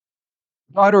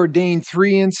God ordained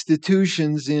three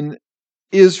institutions in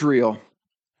Israel: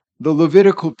 the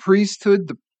Levitical priesthood,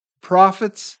 the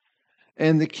prophets,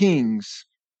 and the kings.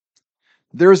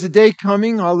 There is a day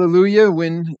coming, hallelujah,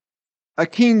 when a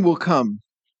king will come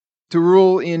to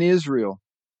rule in Israel.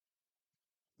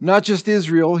 Not just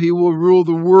Israel, he will rule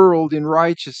the world in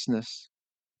righteousness.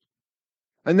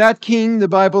 And that king, the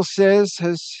Bible says,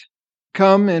 has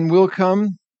come and will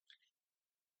come.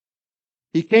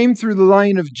 He came through the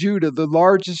line of Judah, the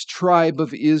largest tribe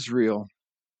of Israel.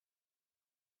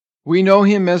 We know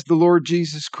him as the Lord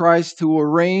Jesus Christ, who will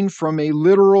reign from a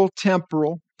literal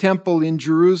temple in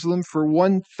Jerusalem for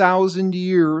 1,000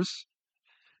 years.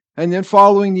 And then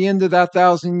following the end of that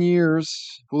 1,000 years,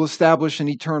 will establish an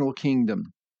eternal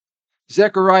kingdom.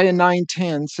 Zechariah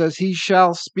 9:10 says, "He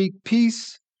shall speak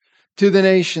peace to the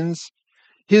nations.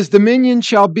 His dominion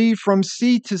shall be from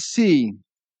sea to sea,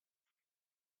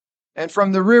 and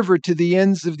from the river to the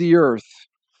ends of the earth."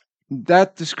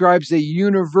 That describes a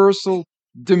universal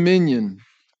dominion.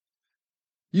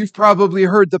 You've probably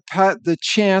heard the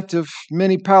chant of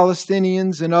many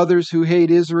Palestinians and others who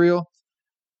hate Israel.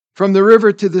 From the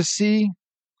river to the sea,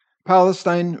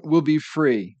 Palestine will be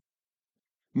free.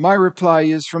 My reply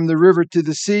is, from the river to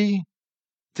the sea,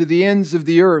 to the ends of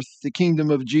the earth, the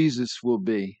kingdom of Jesus will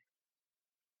be.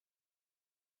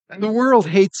 And the world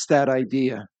hates that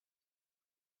idea.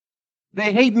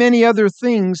 They hate many other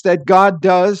things that God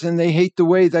does, and they hate the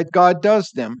way that God does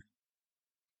them.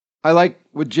 I like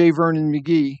what J. Vernon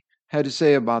McGee had to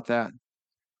say about that.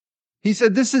 He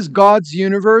said, "This is God's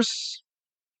universe,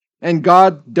 and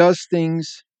God does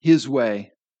things His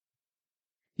way.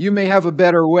 You may have a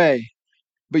better way,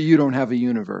 but you don't have a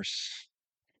universe."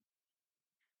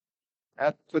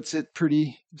 That puts it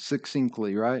pretty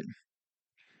succinctly, right?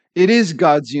 It is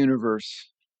God's universe.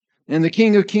 And the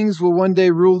King of Kings will one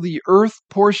day rule the earth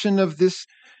portion of this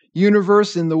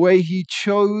universe in the way He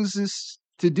chooses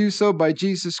to do so by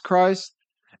Jesus Christ.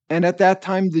 And at that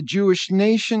time, the Jewish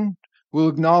nation will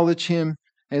acknowledge Him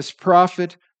as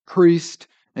prophet, priest,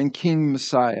 and King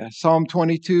Messiah. Psalm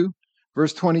 22,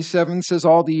 verse 27 says,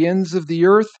 "All the ends of the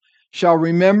earth shall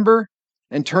remember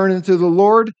and turn unto the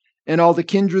Lord, and all the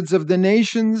kindreds of the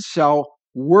nations shall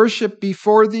worship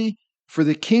before thee, for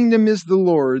the kingdom is the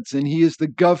Lord's, and He is the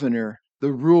governor,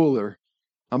 the ruler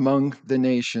among the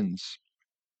nations."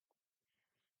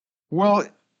 Well,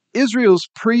 Israel's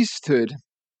priesthood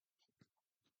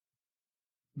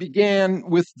began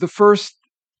with the first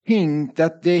king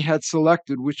that they had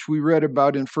selected, which we read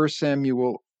about in 1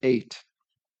 Samuel 8.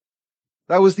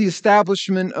 That was the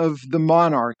establishment of the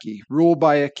monarchy, ruled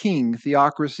by a king.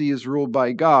 Theocracy is ruled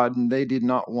by God, and they did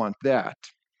not want that.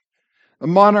 A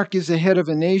monarch is the head of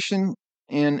a nation,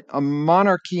 and a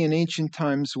monarchy in ancient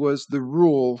times was the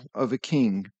rule of a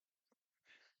king.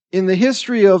 In the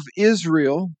history of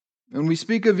Israel, when we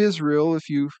speak of Israel, if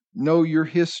you know your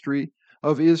history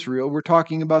of Israel, we're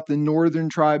talking about the northern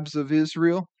tribes of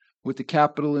Israel with the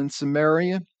capital in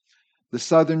Samaria. The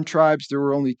southern tribes, there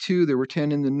were only two. There were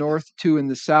 10 in the north, 2 in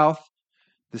the south.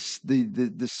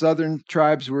 The southern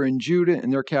tribes were in Judah,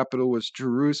 and their capital was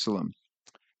Jerusalem.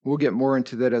 We'll get more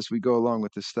into that as we go along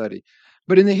with the study.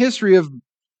 But in the history of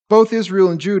both Israel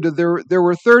and Judah, there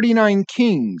were 39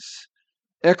 kings,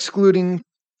 excluding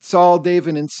Saul,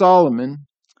 David, and Solomon.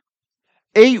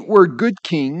 8 were good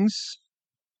kings,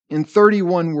 and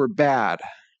 31 were bad.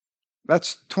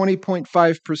 That's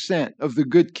 20.5% of the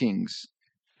good kings.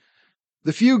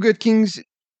 The few good kings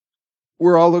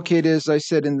were all located, as I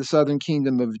said, in the southern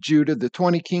kingdom of Judah. The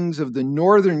 20 kings of the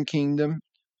northern kingdom,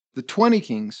 the 20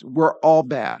 kings, were all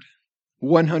bad,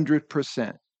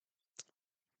 100%.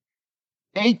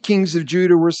 8 kings of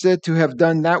Judah were said to have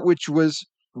done that which was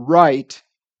right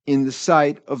in the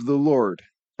sight of the Lord,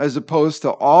 as opposed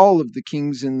to all of the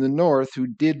kings in the north who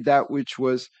did that which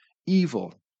was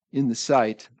evil in the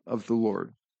sight of the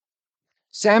Lord.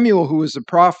 Samuel, who was a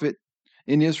prophet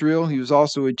in Israel, he was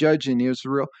also a judge in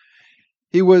Israel.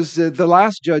 He was the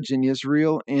last judge in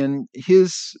Israel, and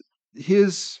his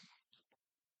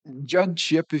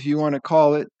judgeship, if you want to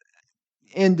call it,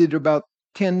 ended about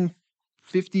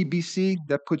 1050 BC.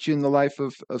 That puts you in the life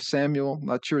of Samuel.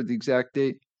 Not sure the exact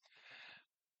date.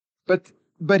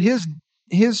 But his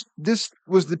this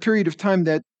was the period of time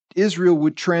that Israel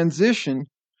would transition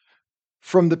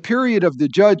from the period of the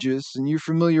judges, and you're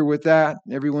familiar with that.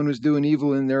 Everyone was doing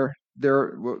evil in their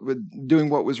doing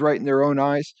what was right in their own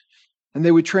eyes. And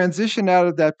they would transition out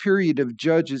of that period of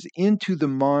judges into the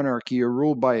monarchy or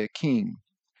ruled by a king.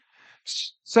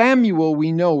 Samuel,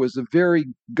 we know, was a very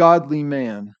godly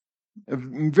man,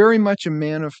 very much a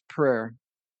man of prayer.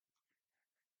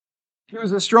 He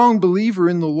was a strong believer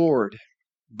in the Lord.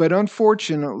 but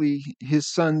unfortunately,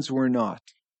 his sons were not.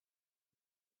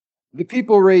 The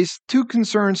people raised two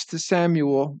concerns to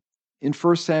Samuel in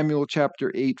 1 Samuel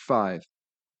chapter 8, 5.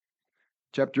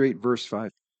 Chapter 8, verse 5.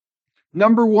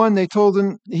 Number one, they told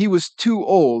him he was too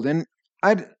old. And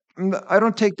I, I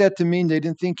don't take that to mean they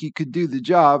didn't think he could do the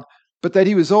job, but that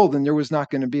he was old and there was not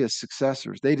going to be a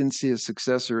successor. They didn't see a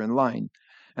successor in line.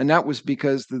 And that was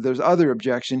because there's other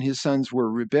objection. His sons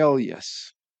were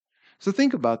rebellious. So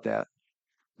think about that.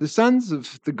 The sons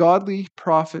of the godly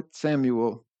prophet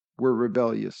Samuel were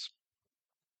rebellious.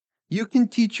 You can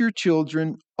teach your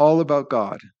children all about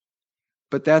God,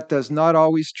 but that does not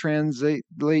always translate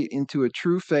into a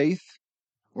true faith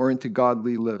or into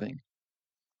godly living.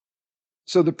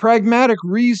 So the pragmatic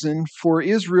reason for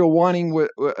Israel wanting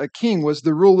a king was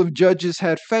the rule of judges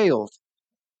had failed,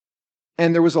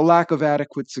 and there was a lack of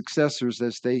adequate successors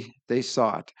as they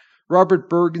sought. Robert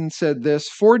Bergen said this: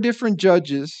 4 different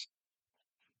judges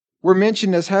were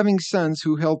mentioned as having sons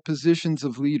who held positions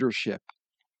of leadership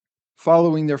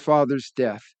following their father's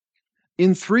death.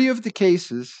 In 3 of the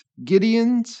cases,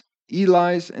 Gideon's,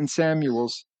 Eli's, and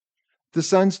Samuel's, the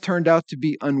sons turned out to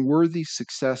be unworthy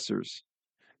successors.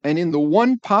 And in the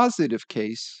one positive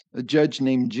case, a judge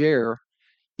named Jair,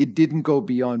 it didn't go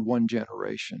beyond 1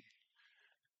 generation.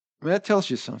 I mean, that tells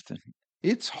you something.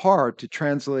 It's hard to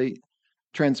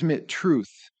transmit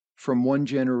truth from one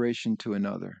generation to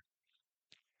another.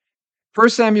 1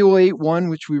 Samuel 8:1,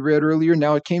 which we read earlier,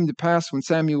 now it came to pass when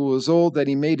Samuel was old that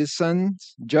he made his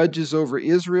sons judges over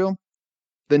Israel.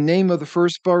 The name of the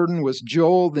firstborn was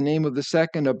Joel, the name of the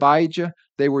second Abijah.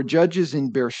 They were judges in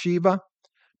Beersheba,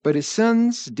 but his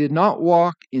sons did not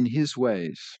walk in his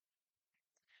ways.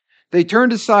 They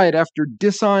turned aside after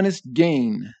dishonest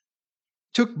gain,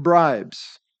 took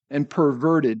bribes, and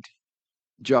perverted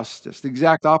justice, the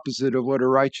exact opposite of what a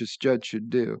righteous judge should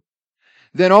do.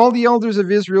 Then all the elders of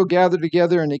Israel gathered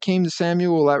together, and they came to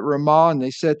Samuel at Ramah, and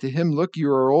they said to him, "Look, you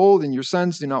are old, and your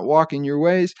sons do not walk in your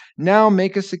ways. Now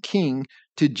make us a king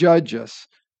to judge us."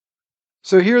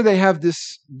 So here they have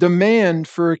this demand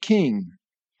for a king.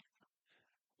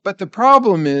 But the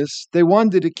problem is they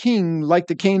wanted a king like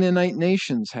the Canaanite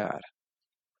nations had.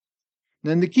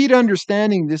 And the key to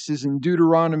understanding this is in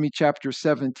Deuteronomy chapter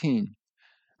 17.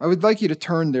 I would like you to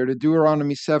turn there to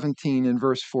Deuteronomy 17 and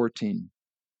verse 14.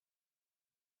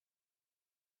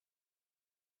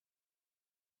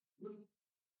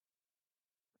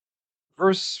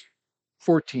 Verse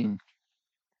 14.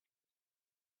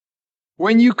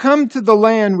 When you come to the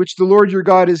land which the Lord your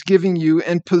God is giving you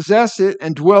and possess it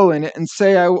and dwell in it and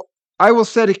say, I will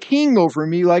set a king over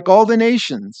me like all the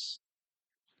nations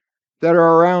that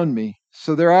are around me.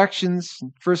 So their actions,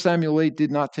 1 Samuel 8,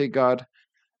 did not take God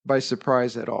by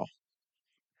surprise at all.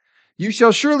 You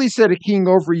shall surely set a king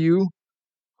over you,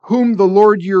 whom the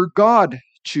Lord your God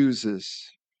chooses.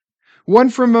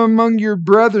 One from among your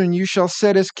brethren you shall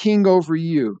set as king over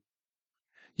you.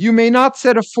 You may not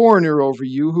set a foreigner over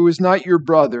you who is not your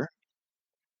brother.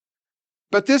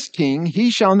 But this king,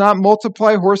 he shall not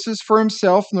multiply horses for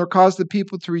himself, nor cause the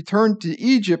people to return to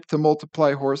Egypt to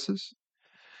multiply horses.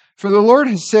 For the Lord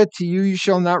has said to you, you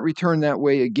shall not return that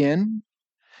way again.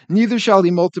 Neither shall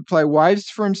he multiply wives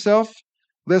for himself,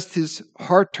 lest his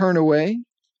heart turn away.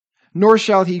 Nor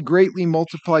shall he greatly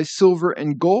multiply silver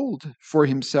and gold for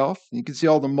himself. You can see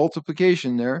all the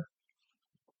multiplication there.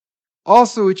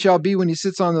 Also it shall be when he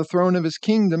sits on the throne of his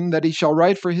kingdom that he shall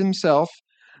write for himself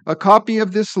a copy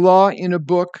of this law in a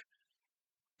book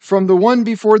from the one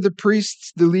before the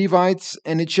priests, the Levites,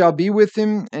 and it shall be with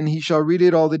him, and he shall read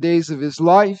it all the days of his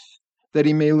life, that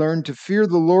he may learn to fear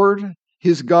the Lord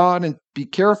his God, and be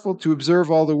careful to observe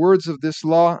all the words of this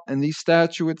law and these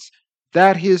statutes,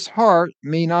 that his heart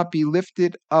may not be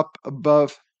lifted up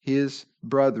above his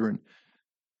brethren.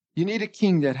 You need a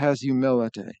king that has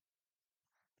humility,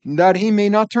 that he may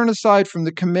not turn aside from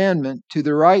the commandment to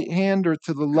the right hand or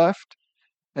to the left,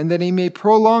 and that he may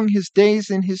prolong his days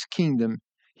in his kingdom,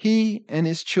 he and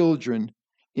his children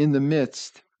in the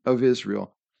midst of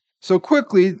Israel. So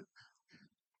quickly,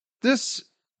 this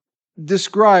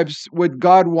describes what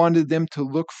God wanted them to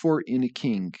look for in a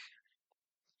king.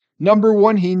 Number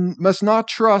one, he must not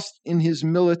trust in his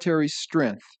military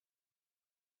strength.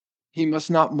 He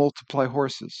must not multiply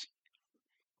horses.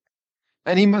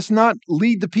 And he must not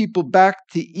lead the people back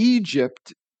to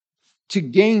Egypt to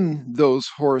gain those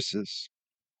horses.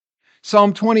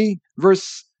 Psalm 20,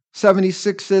 verse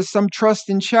 76 says, "Some trust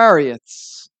in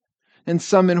chariots and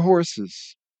some in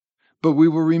horses, but we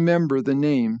will remember the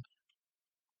name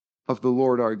of the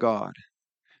Lord our God."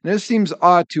 Now, this seems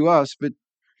odd to us, but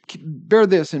bear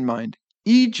this in mind.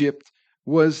 Egypt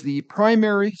was the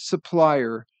primary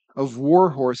supplier of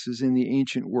war horses in the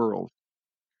ancient world.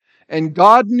 And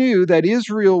God knew that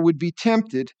Israel would be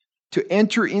tempted to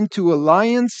enter into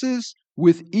alliances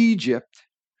with Egypt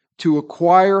to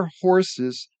acquire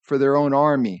horses for their own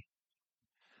army.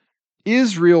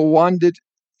 Israel wanted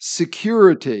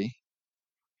security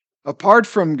apart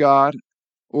from God,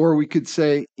 or we could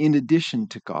say in addition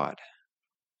to God.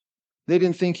 They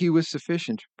didn't think he was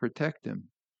sufficient to protect them.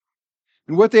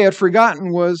 And what they had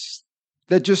forgotten was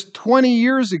that just 20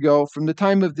 years ago, from the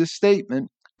time of this statement,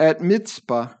 at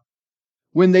Mizpah,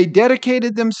 when they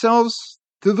dedicated themselves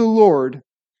to the Lord,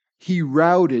 he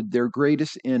routed their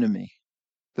greatest enemy,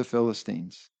 the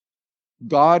Philistines.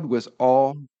 God was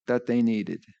all that they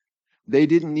needed. They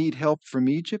didn't need help from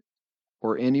Egypt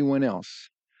or anyone else.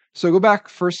 So go back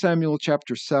 1 Samuel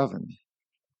chapter 7,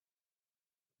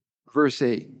 verse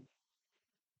 8.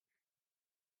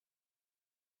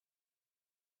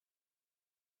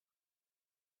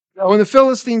 Now, when the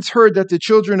Philistines heard that the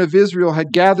children of Israel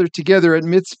had gathered together at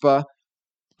Mizpah,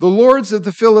 the lords of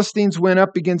the Philistines went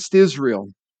up against Israel.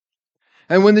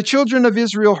 And when the children of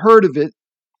Israel heard of it,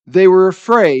 they were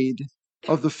afraid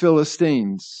of the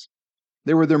Philistines.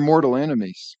 They were their mortal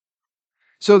enemies.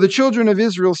 So the children of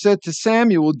Israel said to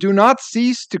Samuel, "Do not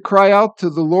cease to cry out to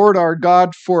the Lord our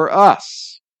God for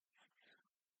us,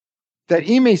 that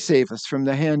he may save us from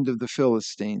the hand of the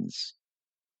Philistines."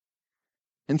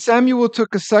 And Samuel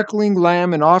took a suckling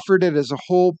lamb and offered it as a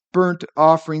whole burnt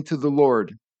offering to the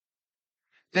Lord.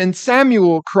 Then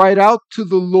Samuel cried out to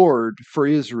the Lord for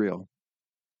Israel,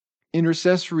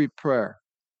 intercessory prayer,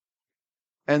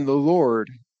 and the Lord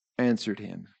answered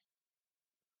him.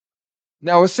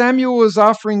 Now, as Samuel was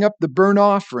offering up the burnt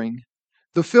offering,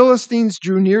 the Philistines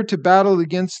drew near to battle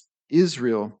against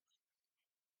Israel.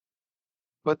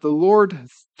 But the Lord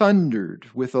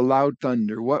thundered with a loud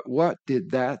thunder. What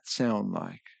did that sound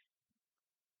like?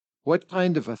 What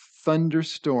kind of a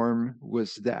thunderstorm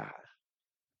was that?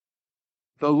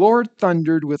 The Lord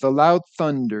thundered with a loud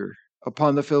thunder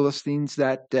upon the Philistines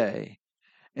that day,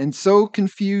 and so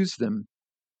confused them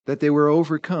that they were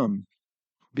overcome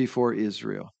before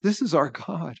Israel. This is our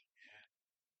God.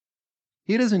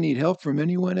 He doesn't need help from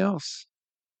anyone else.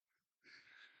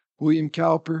 William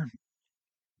Cowper,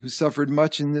 who suffered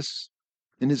much in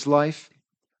his life,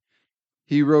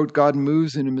 he wrote, "God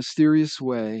moves in a mysterious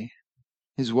way,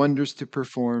 his wonders to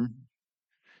perform.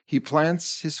 He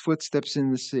plants his footsteps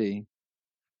in the sea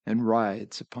and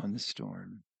rides upon the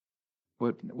storm."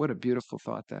 What a beautiful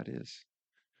thought that is.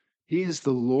 He is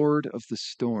the Lord of the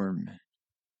storm.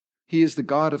 He is the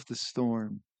God of the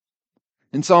storm.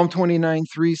 In Psalm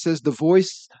 29:3 says, "The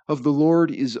voice of the Lord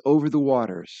is over the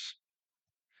waters.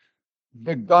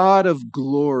 The God of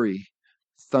glory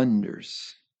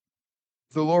thunders.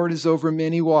 The Lord is over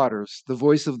many waters. The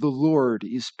voice of the Lord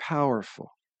is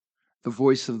powerful. The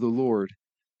voice of the Lord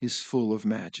is full of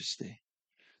majesty."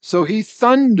 So he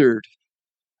thundered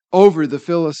over the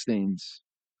Philistines,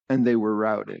 and they were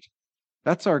routed.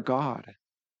 That's our God.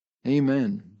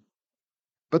 Amen.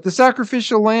 But the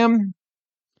sacrificial lamb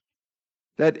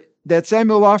that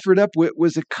Samuel offered up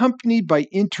was accompanied by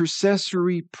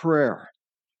intercessory prayer.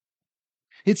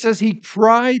 It says he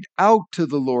cried out to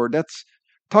the Lord. That's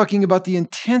talking about the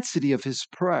intensity of his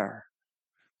prayer.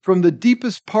 From the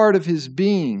deepest part of his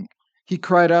being, he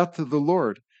cried out to the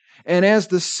Lord. And as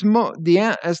the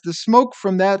smoke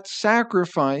from that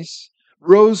sacrifice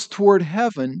rose toward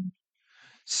heaven,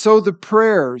 so the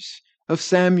prayers of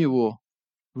Samuel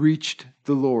reached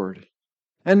the Lord.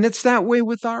 And it's that way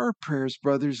with our prayers,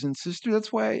 brothers and sisters.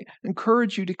 That's why I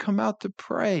encourage you to come out to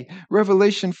pray.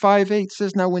 Revelation 5:8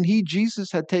 says, "Now when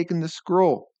Jesus had taken the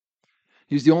scroll,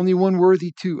 he's the only one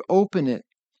worthy to open it,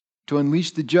 to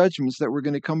unleash the judgments that were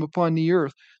going to come upon the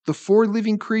earth. The 4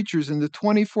 living creatures and the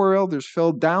 24 elders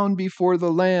fell down before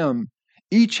the Lamb,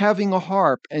 each having a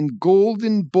harp and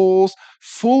golden bowls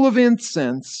full of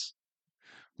incense,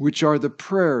 which are the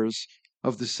prayers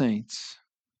of the saints."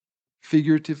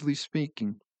 Figuratively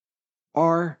speaking,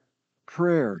 our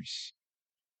prayers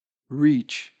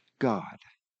reach God.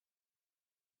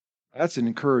 That's an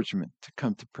encouragement to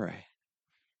come to pray.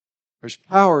 There's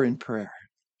power in prayer.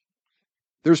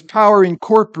 There's power in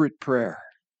corporate prayer.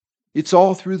 It's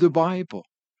all through the Bible.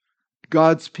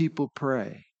 God's people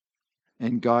pray,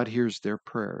 and God hears their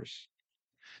prayers.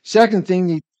 Second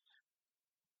thing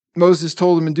Moses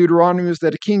told him in Deuteronomy was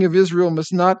that a king of Israel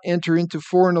must not enter into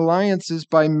foreign alliances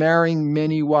by marrying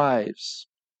many wives.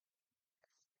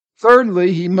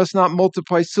 Thirdly, he must not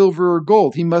multiply silver or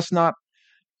gold. He must not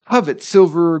covet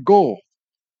silver or gold.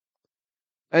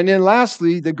 And then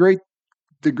lastly, the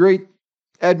great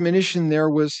admonition there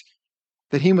was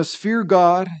that he must fear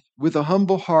God with a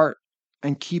humble heart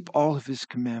and keep all of his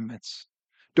commandments.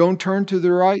 Don't turn to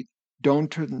the right, don't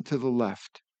turn to the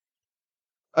left.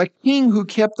 A king who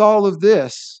kept all of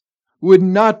this would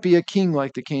not be a king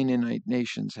like the Canaanite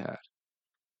nations had.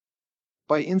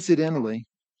 By incidentally,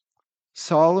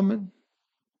 Solomon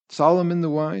the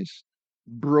wise,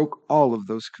 broke all of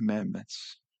those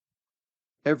commandments.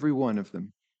 Every one of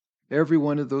them. Every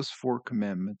one of those 4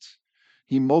 commandments.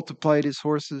 He multiplied his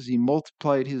horses, he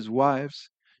multiplied his wives,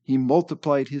 he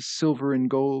multiplied his silver and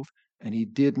gold, and he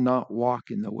did not walk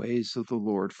in the ways of the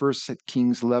Lord. 1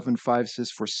 Kings 11:5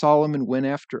 says, "For Solomon went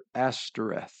after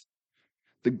Ashtoreth,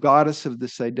 the goddess of the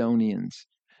Sidonians,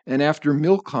 and after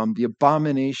Milcom, the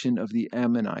abomination of the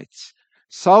Ammonites.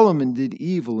 Solomon did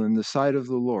evil in the sight of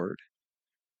the Lord,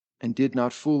 and did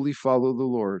not fully follow the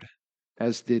Lord,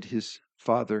 as did his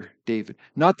father David."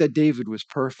 Not that David was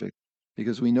perfect,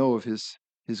 because we know of his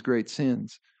great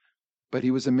sins, but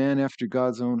he was a man after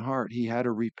God's own heart. He had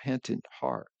a repentant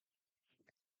heart.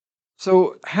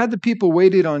 So had the people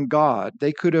waited on God,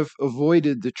 they could have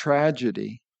avoided the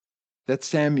tragedy that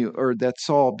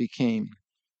Saul became.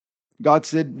 God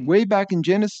said way back in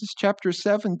Genesis chapter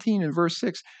 17 and verse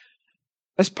 6,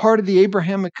 as part of the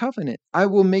Abrahamic covenant, "I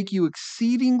will make you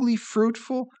exceedingly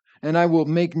fruitful, and I will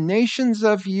make nations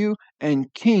of you,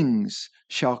 and kings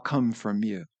shall come from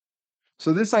you."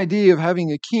 So this idea of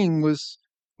having a king was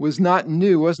not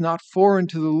new, was not foreign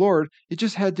to the Lord. It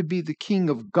just had to be the king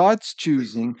of God's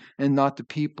choosing and not the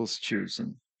people's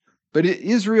choosing. But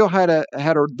Israel had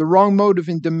the wrong motive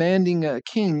in demanding a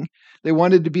king. They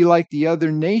wanted to be like the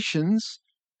other nations.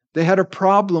 They had a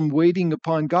problem waiting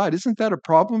upon God. Isn't that a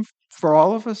problem for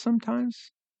all of us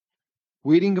sometimes?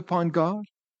 Waiting upon God.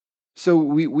 So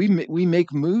we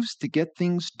make moves to get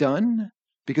things done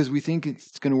because we think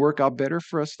it's going to work out better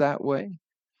for us that way.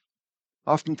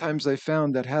 Oftentimes I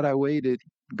found that had I waited,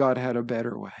 God had a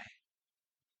better way.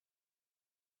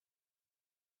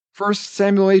 1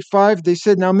 Samuel 8:5, they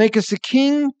said, "Now make us a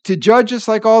king to judge us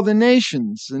like all the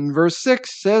nations." And verse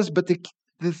 6 says, but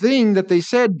the thing that they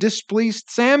said displeased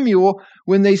Samuel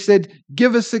when they said,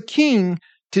 "Give us a king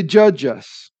to judge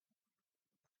us."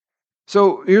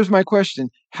 So here's my question.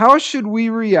 How should we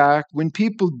react when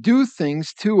people do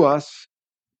things to us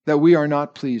that we are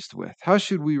not pleased with? How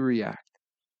should we react?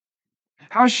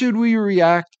 How should we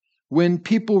react when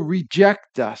people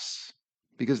reject us?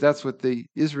 Because that's what the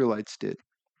Israelites did.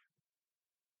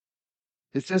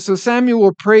 It says, so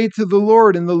Samuel prayed to the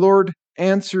Lord, and the Lord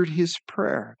answered his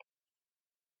prayer.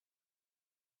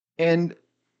 And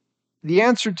the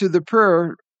answer to the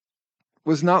prayer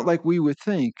was not like we would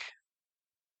think.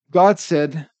 God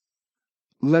said,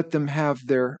 "Let them have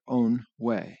their own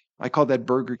way." I call that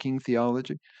Burger King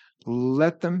theology.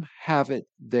 Let them have it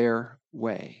their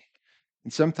way.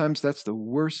 And sometimes that's the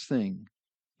worst thing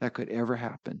that could ever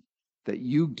happen, that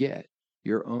you get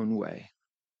your own way.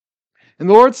 And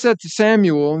the Lord said to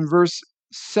Samuel in verse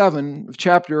 7 of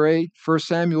chapter 8, 1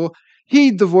 Samuel,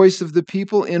 "Heed the voice of the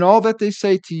people in all that they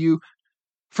say to you,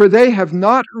 for they have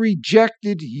not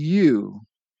rejected you,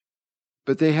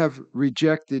 but they have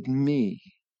rejected me,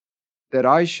 that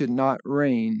I should not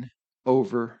reign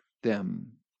over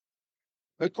them.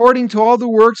 According to all the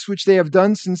works which they have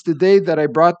done since the day that I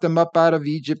brought them up out of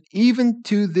Egypt, even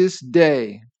to this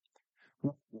day,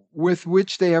 with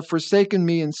which they have forsaken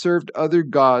me and served other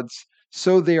gods,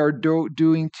 so they are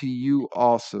doing to you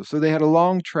also." So they had a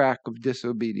long track of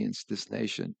disobedience, this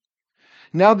nation.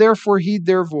 "Now therefore heed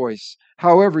their voice.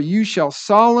 However, you shall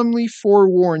solemnly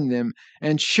forewarn them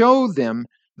and show them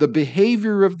the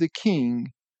behavior of the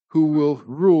king who will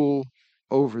rule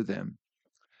over them."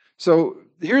 So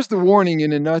here's the warning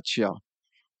in a nutshell.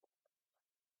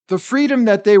 The freedom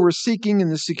that they were seeking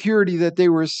and the security that they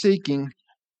were seeking,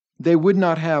 they would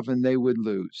not have, and they would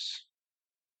lose.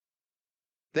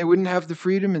 They wouldn't have the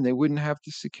freedom and they wouldn't have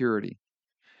the security.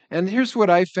 And here's what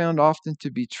I found often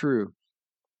to be true.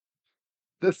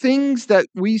 The things that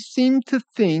we seem to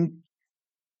think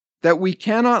that we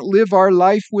cannot live our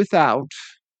life without,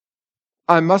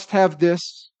 I must have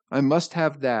this, I must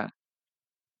have that,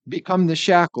 become the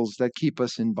shackles that keep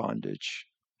us in bondage.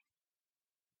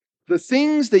 The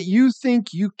things that you think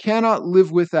you cannot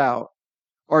live without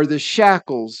are the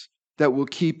shackles that will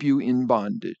keep you in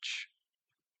bondage.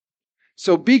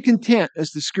 So be content,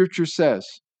 as the scripture says,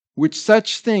 with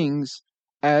such things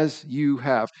as you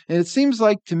have. And it seems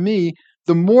like to me,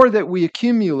 the more that we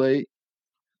accumulate,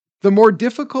 the more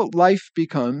difficult life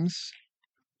becomes.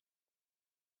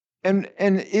 And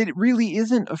it really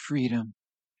isn't a freedom.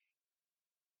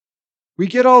 We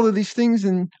get all of these things,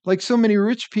 and like so many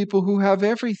rich people who have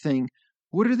everything,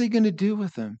 what are they going to do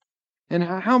with them? And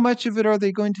how much of it are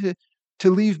they going to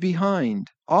leave behind?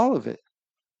 All of it.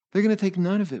 They're going to take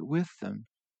none of it with them.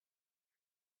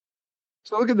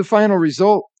 So look at the final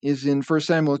result is in 1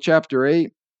 Samuel chapter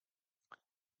 8,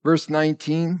 verse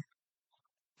 19.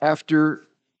 After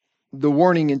the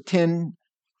warning in 10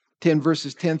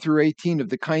 verses 10 through 18 of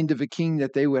the kind of a king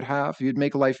that they would have, he would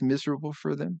make life miserable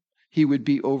for them. He would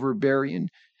be overbearing.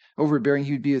 He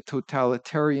would be a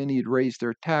totalitarian. He'd raise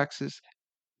their taxes.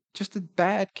 Just a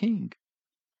bad king. It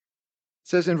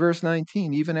says in verse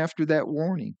 19, even after that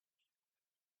warning,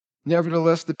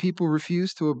 nevertheless, the people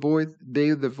refused to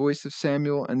obey the voice of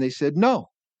Samuel, and they said, no,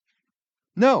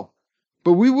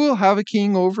 but we will have a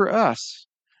king over us,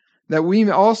 that we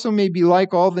also may be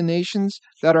like all the nations,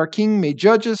 that our king may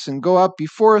judge us and go out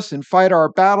before us and fight our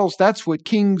battles. That's what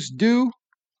kings do.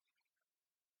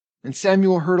 And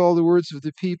Samuel heard all the words of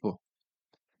the people,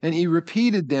 and he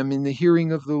repeated them in the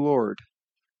hearing of the Lord.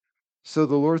 So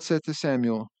the Lord said to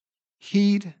Samuel,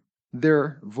 heed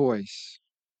their voice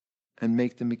and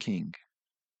make them a king.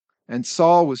 And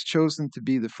Saul was chosen to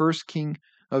be the first king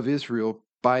of Israel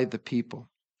by the people.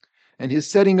 And his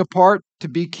setting apart to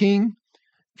be king,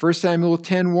 1 Samuel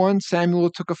 10:1, Samuel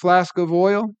took a flask of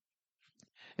oil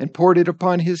and poured it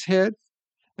upon his head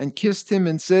and kissed him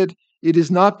and said, it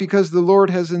is not because the Lord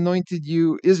has anointed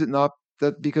you, is it not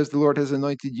that because the Lord has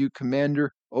anointed you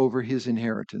commander over his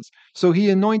inheritance? So he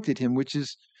anointed him, which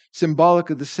is symbolic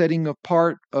of the setting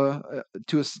apart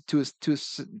to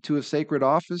a sacred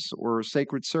office or a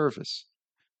sacred service.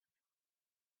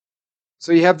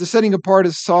 So you have the setting apart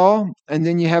of Saul, and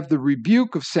then you have the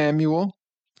rebuke of Samuel.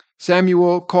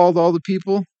 Samuel called all the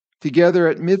people together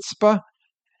at Mizpah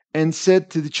and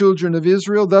said to the children of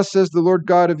Israel, thus says the Lord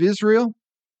God of Israel,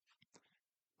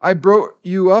 I brought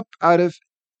you up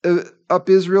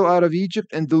Israel out of Egypt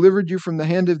and delivered you from the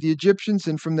hand of the Egyptians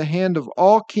and from the hand of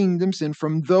all kingdoms and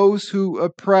from those who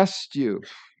oppressed you.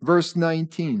 Verse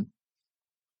 19.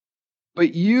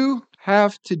 But you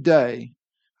have today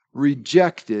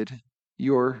rejected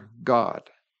your God,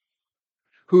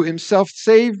 who himself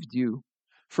saved you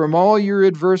from all your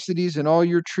adversities and all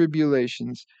your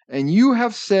tribulations, and you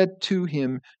have said to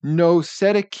him, no,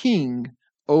 set a king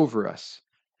over us.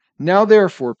 Now,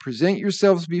 therefore, present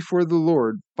yourselves before the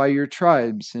Lord by your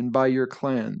tribes and by your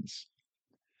clans.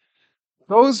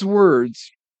 Those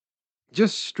words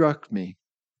just struck me.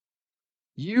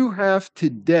 You have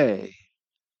today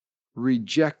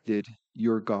rejected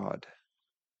your God.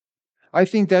 I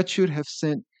think that should have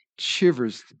sent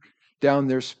shivers down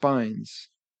their spines.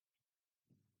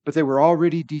 But they were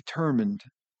already determined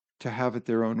to have it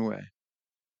their own way.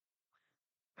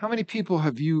 How many people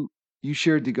have you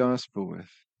shared the gospel with?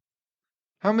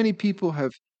 How many people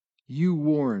have you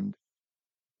warned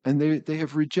and they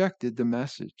have rejected the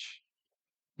message?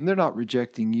 And they're not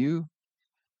rejecting you.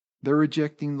 They're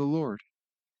rejecting the Lord.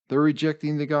 They're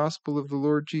rejecting the gospel of the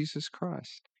Lord Jesus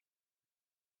Christ.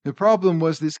 The problem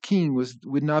was this king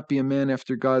would not be a man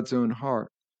after God's own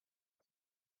heart.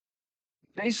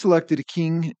 They selected a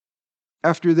king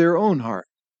after their own heart.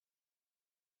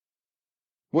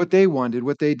 What they wanted,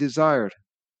 what they desired.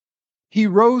 He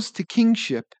rose to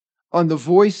kingship on the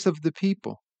voice of the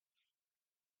people.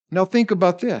 Now think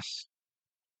about this.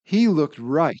 He looked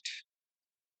right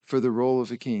for the role of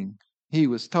a king. He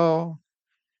was tall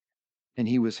and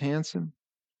he was handsome.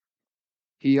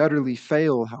 He utterly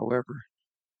failed, however,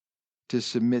 to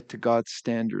submit to God's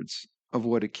standards of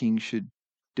what a king should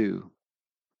do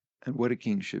and what a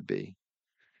king should be.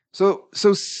 So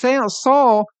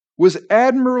Saul was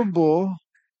admirable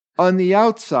on the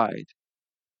outside,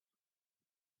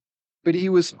 but he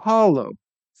was hollow,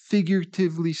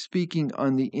 figuratively speaking,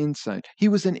 on the inside. He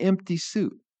was an empty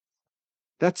suit.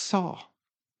 That's Saul.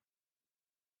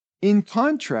 In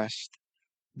contrast,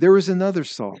 there was another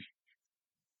Saul.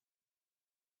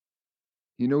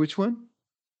 You know which one?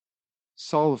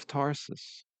 Saul of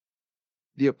Tarsus,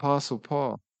 the Apostle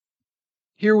Paul.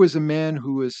 Here was a man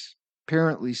who was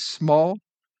apparently small,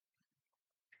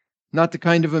 not the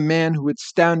kind of a man who would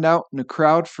stand out in a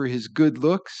crowd for his good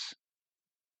looks.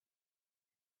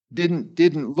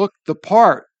 Didn't look the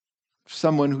part of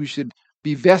someone who should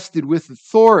be vested with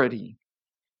authority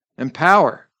and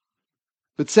power.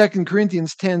 But 2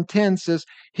 Corinthians 10:10 says,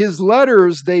 his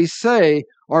letters, they say,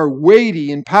 are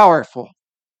weighty and powerful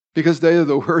because they are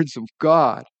the words of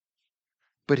God.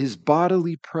 But his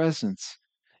bodily presence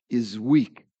is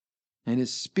weak and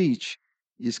his speech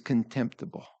is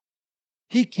contemptible.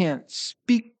 He can't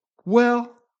speak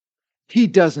well. He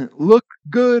doesn't look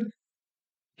good.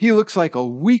 He looks like a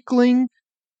weakling.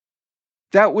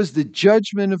 That was the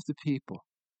judgment of the people.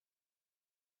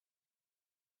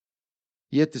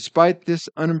 Yet, despite this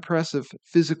unimpressive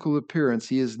physical appearance,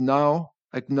 he is now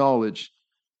acknowledged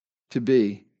to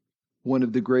be one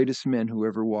of the greatest men who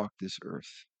ever walked this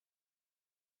earth.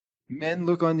 Men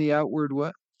look on the outward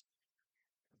what?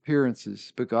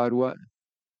 Appearances. But God what?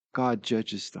 God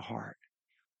judges the heart.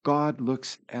 God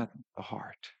looks at the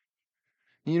heart.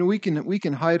 We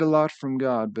can hide a lot from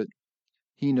God, but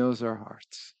He knows our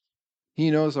hearts.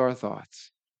 He knows our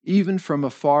thoughts. Even from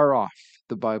afar off,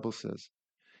 the Bible says.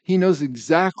 He knows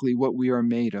exactly what we are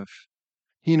made of.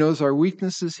 He knows our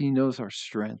weaknesses. He knows our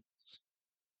strength.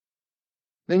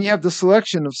 Then you have the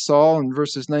selection of Saul in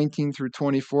verses 19 through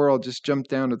 24. I'll just jump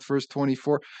down to verse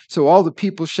 24. So all the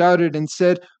people shouted and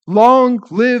said, "Long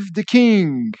live the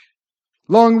king!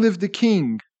 Long live the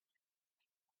king!"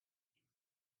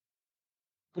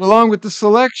 But along with the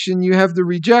selection, you have the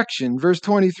rejection. Verse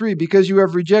 23, because you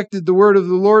have rejected the word of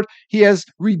the Lord, he has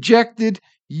rejected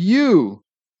you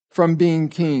from being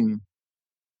king.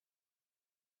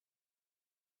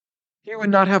 He would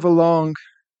not have a long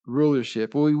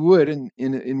rulership. Well, he would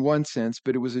in one sense,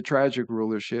 but it was a tragic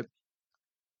rulership.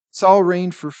 Saul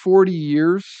reigned for 40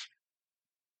 years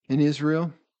in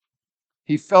Israel.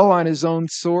 He fell on his own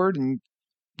sword in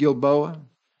Gilboa.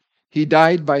 He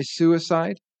died by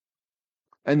suicide,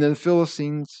 and the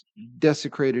Philistines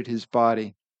desecrated his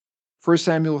body. 1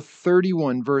 Samuel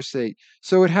 31, verse 8.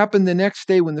 So it happened the next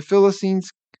day when the Philistines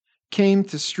came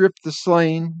to strip the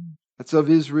slain, that's of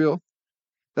Israel,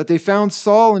 that they found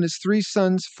Saul and his 3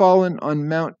 sons fallen on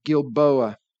Mount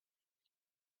Gilboa.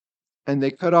 And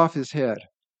they cut off his head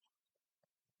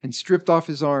and stripped off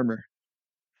his armor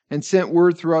and sent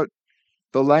word throughout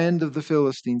the land of the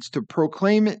Philistines to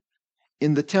proclaim it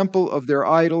in the temple of their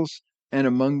idols and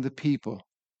among the people.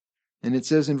 And it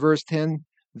says in verse 10,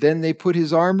 then they put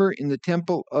his armor in the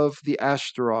temple of the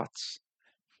Ashtaroths,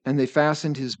 and they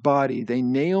fastened his body. They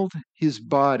nailed his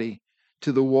body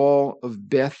to the wall of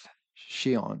Beth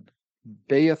Shean.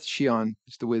 Beth Shean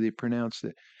is the way they pronounced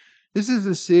it. This is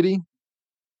a city,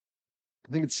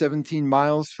 I think it's 17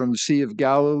 miles from the Sea of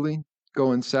Galilee,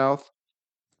 going south.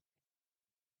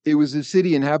 It was a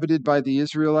city inhabited by the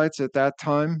Israelites at that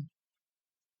time.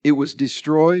 It was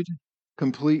destroyed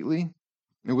completely.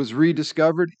 It was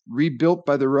rediscovered, rebuilt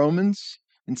by the Romans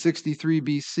in 63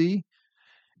 BC,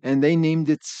 and they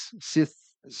named it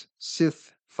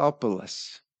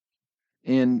Scythopolis.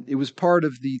 And it was part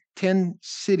of the 10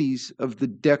 cities of the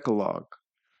Decalogue,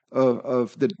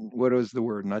 of the, what was the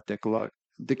word? Not Decalogue,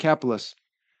 Decapolis.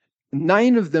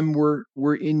 9 of them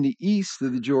were in the east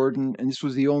of the Jordan, and this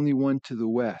was the only one to the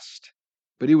west.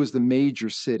 But it was the major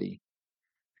city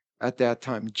at that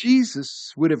time.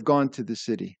 Jesus would have gone to the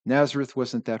city. Nazareth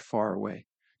wasn't that far away.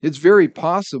 It's very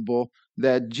possible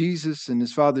that Jesus and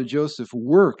his father Joseph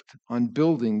worked on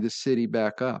building this city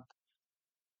back up.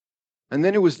 And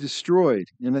then it was destroyed.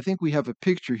 And I think we have a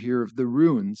picture here of the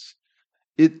ruins.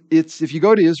 It's if you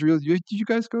go to Israel, did you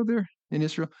guys go there in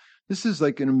Israel? This is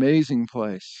like an amazing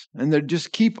place. And they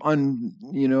just keep on,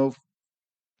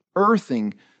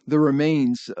 earthing the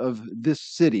remains of this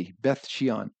city, Beth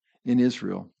Shean, in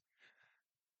Israel.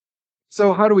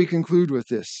 So how do we conclude with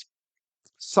this?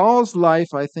 Saul's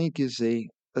life, I think, is a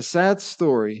sad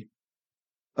story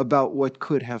about what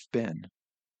could have been.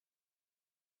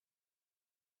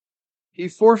 He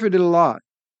forfeited a lot.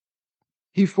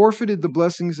 He forfeited the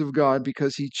blessings of God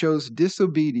because he chose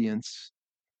disobedience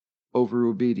over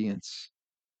obedience.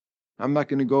 I'm not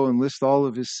going to go and list all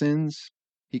of his sins.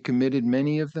 He committed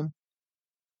many of them.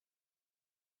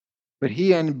 But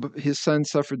he and his son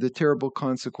suffered the terrible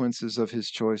consequences of his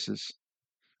choices.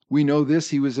 We know this.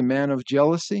 He was a man of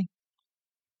jealousy.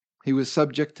 He was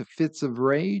subject to fits of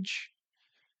rage.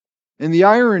 And the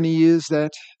irony is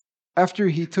that after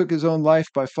he took his own life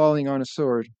by falling on a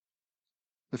sword,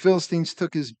 the Philistines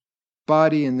took his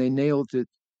body and they nailed it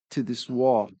to this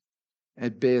wall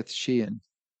at Beth Shean.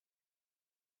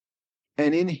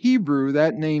 And in Hebrew,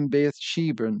 that name Beth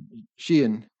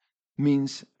Shean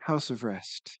means house of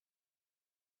rest.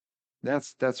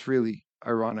 That's really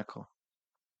ironical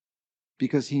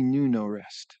because he knew no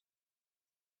rest.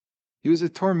 He was a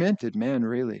tormented man,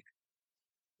 really,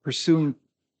 pursuing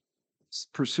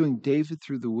David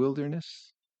through the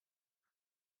wilderness,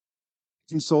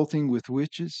 consulting with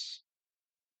witches.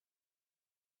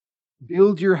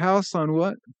 Build your house on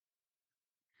what?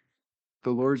 The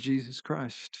Lord Jesus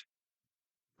Christ.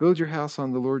 Build your house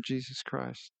on the Lord Jesus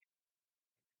Christ.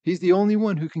 He's the only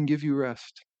one who can give you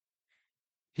rest.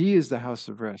 He is the house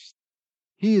of rest.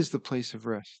 He is the place of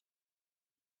rest.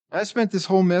 I spent this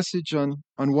whole message on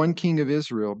one king of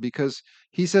Israel because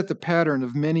he set the pattern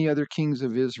of many other kings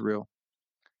of Israel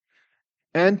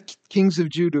and kings of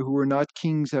Judah who were not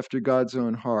kings after God's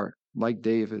own heart, like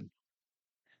David.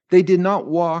 They did not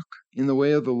walk in the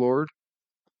way of the Lord.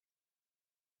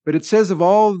 But it says of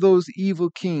all those evil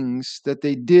kings that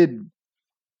they did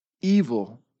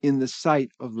evil in the sight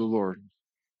of the Lord.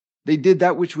 They did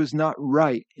that which was not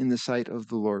right in the sight of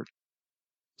the Lord.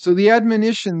 So the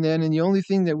admonition then, and the only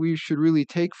thing that we should really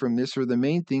take from this, or the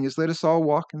main thing, is let us all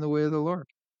walk in the way of the Lord.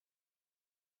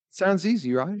 Sounds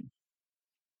easy, right?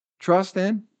 Trust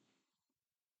and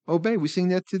obey. We sing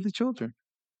that to the children.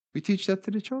 We teach that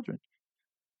to the children.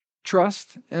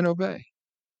 Trust and obey.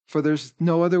 For there's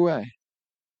no other way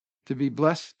to be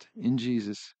blessed in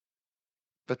Jesus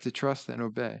but to trust and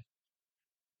obey.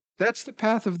 That's the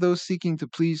path of those seeking to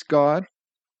please God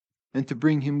and to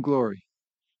bring him glory.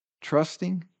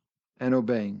 Trusting and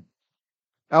obeying.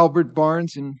 Albert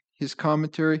Barnes, in his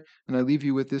commentary, and I leave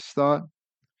you with this thought,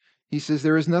 he says,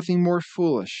 there is nothing more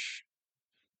foolish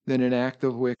than an act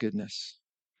of wickedness.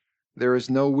 There is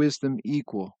no wisdom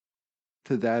equal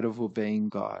to that of obeying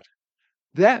God.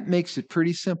 That makes it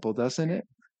pretty simple, doesn't it?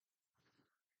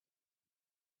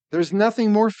 There's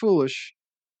nothing more foolish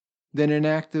than an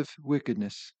act of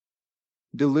wickedness,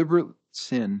 deliberate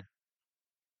sin.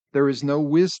 There is no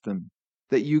wisdom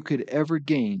that you could ever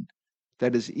gain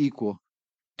that is equal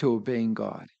to obeying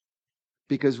God.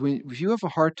 Because if you have a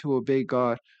heart to obey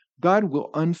God, God will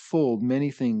unfold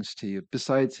many things to you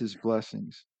besides his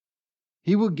blessings.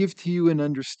 He will give to you an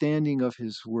understanding of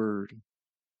his word.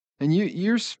 And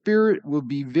your spirit will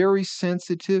be very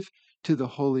sensitive to the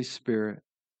Holy Spirit.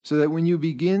 So that when you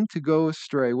begin to go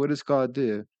astray, what does God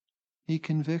do? He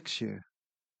convicts you.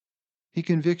 He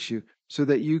convicts you so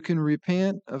that you can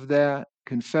repent of that,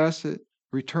 confess it,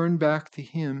 return back to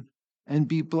him, and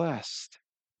be blessed.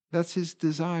 That's his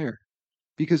desire.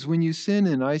 Because when you sin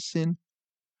and I sin,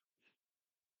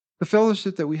 the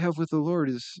fellowship that we have with the Lord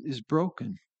is broken.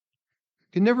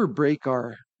 We can never break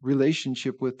our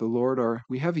relationship with the Lord, or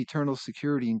we have eternal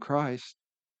security in Christ.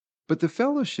 But the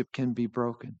fellowship can be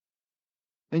broken.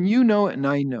 And you know it and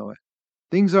I know it.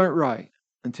 Things aren't right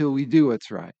until we do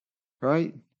what's right.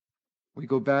 Right? We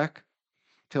go back,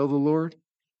 tell the Lord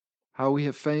how we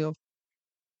have failed,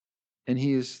 and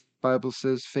he is, Bible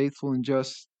says, faithful and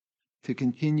just to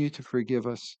continue to forgive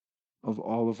us of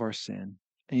all of our sin.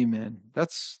 Amen.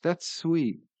 That's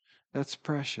sweet. That's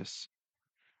precious.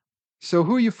 So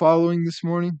who are you following this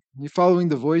morning? You following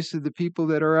the voice of the people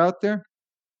that are out there?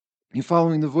 You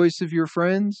following the voice of your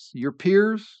friends, your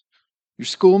peers, your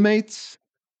schoolmates?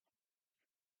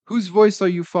 Whose voice are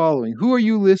you following? Who are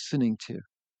you listening to?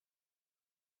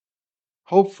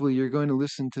 Hopefully you're going to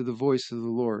listen to the voice of the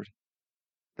Lord,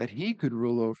 that he could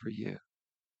rule over you,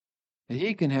 that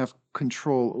he can have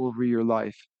control over your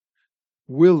life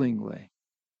willingly,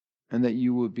 and that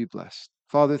you will be blessed.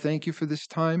 Father, thank you for this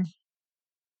time,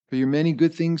 for your many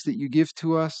good things that you give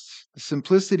to us, the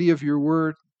simplicity of your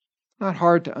word. Not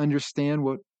hard to understand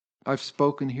what I've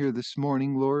spoken here this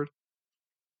morning, Lord.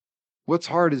 What's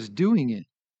hard is doing it.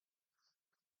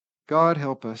 God,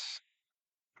 help us.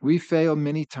 We fail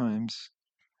many times.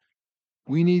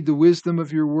 We need the wisdom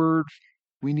of your word.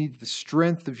 We need the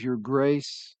strength of your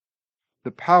grace,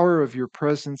 the power of your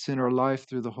presence in our life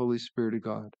through the Holy Spirit of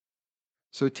God.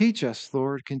 So teach us,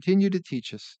 Lord. Continue to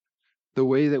teach us the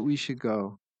way that we should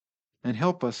go. And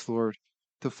help us, Lord,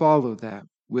 to follow that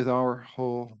with our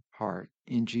whole heart.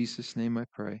 In Jesus' name I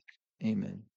pray. Amen.